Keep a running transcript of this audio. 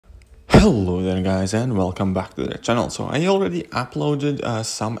Hello there guys and welcome back to the channel. So I already uploaded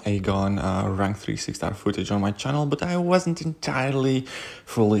some Aegon rank 3 6-star footage on my channel, but I wasn't entirely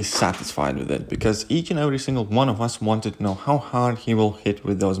fully satisfied with it because each and every single one of us wanted to know how hard he will hit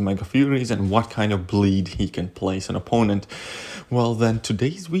with those Mega Furies and what kind of bleed he can place an opponent. Well then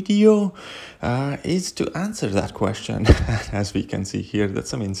today's video is to answer that question. As we can see here, that's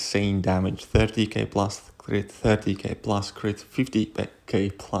some insane damage, 30k plus crit, 30k plus crit,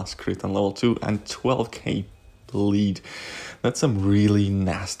 50k plus crit on level 2 and 12k bleed. That's some really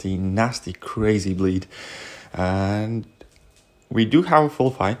nasty crazy bleed. And we do have a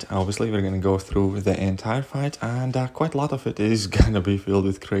full fight. Obviously we're going to go through the entire fight, and quite a lot of it is going to be filled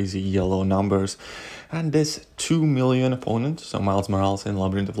with crazy yellow numbers. And this 2 million opponent, so Miles Morales in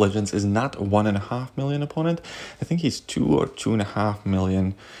Labyrinth of Legends, is not 1.5 million opponent. I think he's 2 or 2.5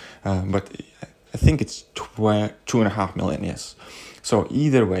 million, but I think it's 2.5 million, yes. So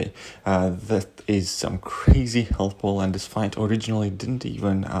either way, that is some crazy helpful, and this fight originally didn't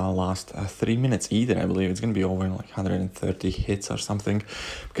even last 3 minutes either. I believe it's going to be over in like 130 hits or something,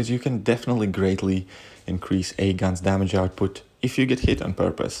 because you can definitely greatly increase Aegon's damage output if you get hit on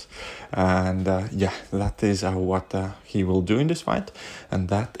purpose. And yeah, that is what he will do in this fight, and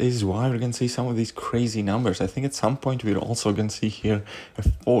that is why we're going to see some of these crazy numbers. I think at some point we're also going to see here a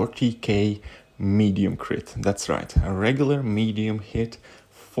 40k medium crit. That's right, a regular medium hit,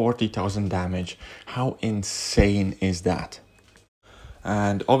 40,000 damage. How insane is that?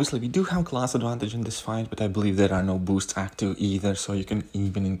 And obviously we do have class advantage in this fight, but I believe there are no boosts active either, so you can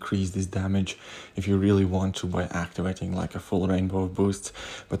even increase this damage if you really want to by activating like a full rainbow of boosts,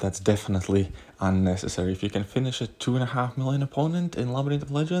 but that's definitely unnecessary. If you can finish a 2.5 million opponent in Labyrinth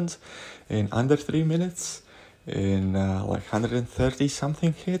of Legends in under 3 minutes, in like 130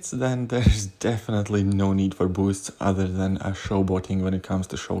 something hits, then there's definitely no need for boosts other than showboating when it comes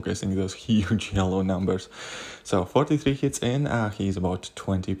to showcasing those huge yellow numbers. So 43 hits in, he's about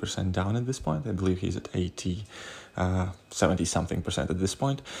 20% down at this point. I believe he's at 70 something percent at this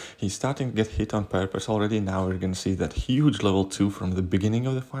point. He's starting to get hit on purpose already. Now we're going to see that huge level 2 from the beginning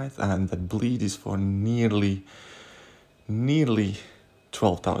of the fight, and that bleed is for nearly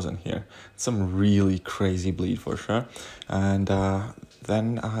 12,000 here. Some really crazy bleed for sure. And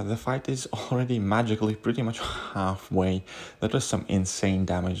then the fight is already magically pretty much halfway. That was some insane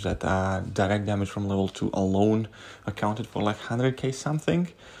damage. That direct damage from level 2 alone accounted for like 100k something,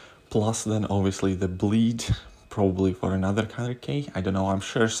 plus then obviously the bleed probably for another 100k. I don't know, I'm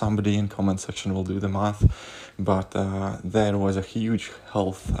sure somebody in comment section will do the math, but there was a huge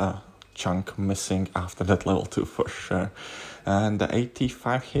health chunk missing after that level 2 for sure. And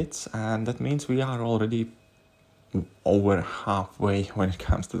 85 hits, and that means we are already over halfway when it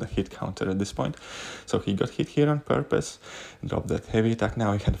comes to the hit counter at this point. So he got hit here on purpose, dropped that heavy attack.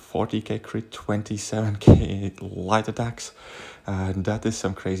 Now he had 40k crit, 27k light attacks, and that is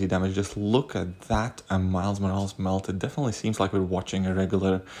some crazy damage. Just look at that, and Miles Morales melted. Definitely seems like we're watching a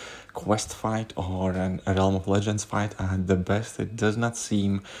regular quest fight or a Realm of Legends fight at the best. It does not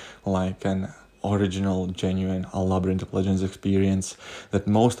seem like an original, genuine Labyrinth of Legends experience that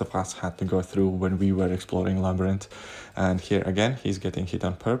most of us had to go through when we were exploring Labyrinth. And here again, he's getting hit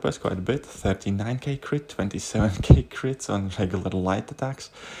on purpose quite a bit. 39k crit, 27k crits on regular light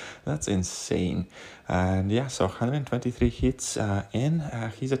attacks. That's insane. And yeah, so 123 hits in,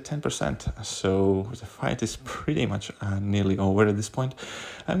 he's at 10%. So the fight is pretty much nearly over at this point.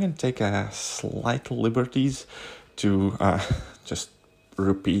 I'm going to take slight liberties to just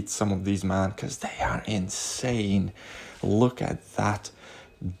repeat some of these, man, because they are insane. Look at that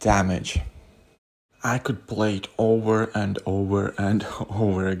damage. I could play it over and over and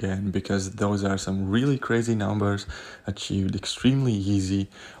over again, because those are some really crazy numbers achieved extremely easy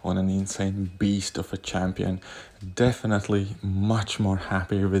on an insane beast of a champion. Definitely much more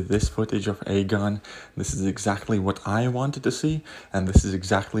happier with this footage of Aegon. This is exactly what I wanted to see, and this is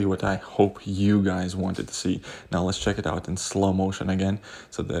exactly what I hope you guys wanted to see. Now let's check it out in slow motion again.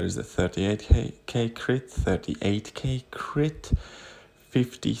 So there is the 38k crit, 38k crit,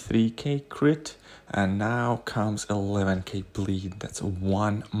 53k crit, and now comes 11k bleed. That's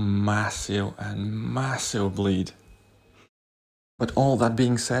one massive bleed. But all that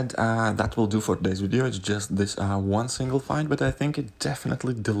being said, that will do for today's video. It's just this one single fight, but I think it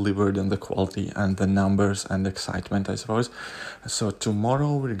definitely delivered on the quality and the numbers and excitement, I suppose. So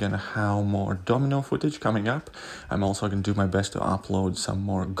tomorrow we're gonna have more domino footage coming up. I'm also gonna do my best to upload some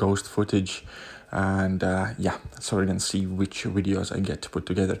more ghost footage. And yeah, so we're gonna see which videos I get to put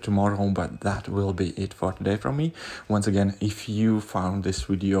together tomorrow, but that will be it for today from me. Once again, if you found this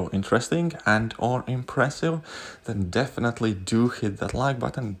video interesting and or impressive, then definitely do hit that like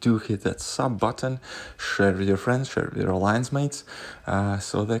button, do hit that sub button, share with your friends, share with your alliance mates,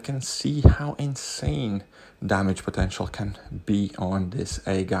 so they can see how insane damage potential can be on this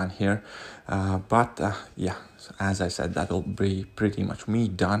Aegon here. Yeah, as I said, that'll be pretty much me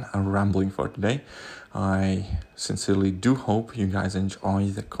done rambling for today. I sincerely do hope you guys enjoy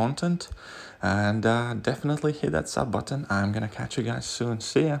the content, and definitely hit that sub button. I'm gonna catch you guys soon.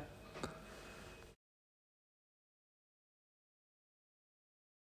 See ya.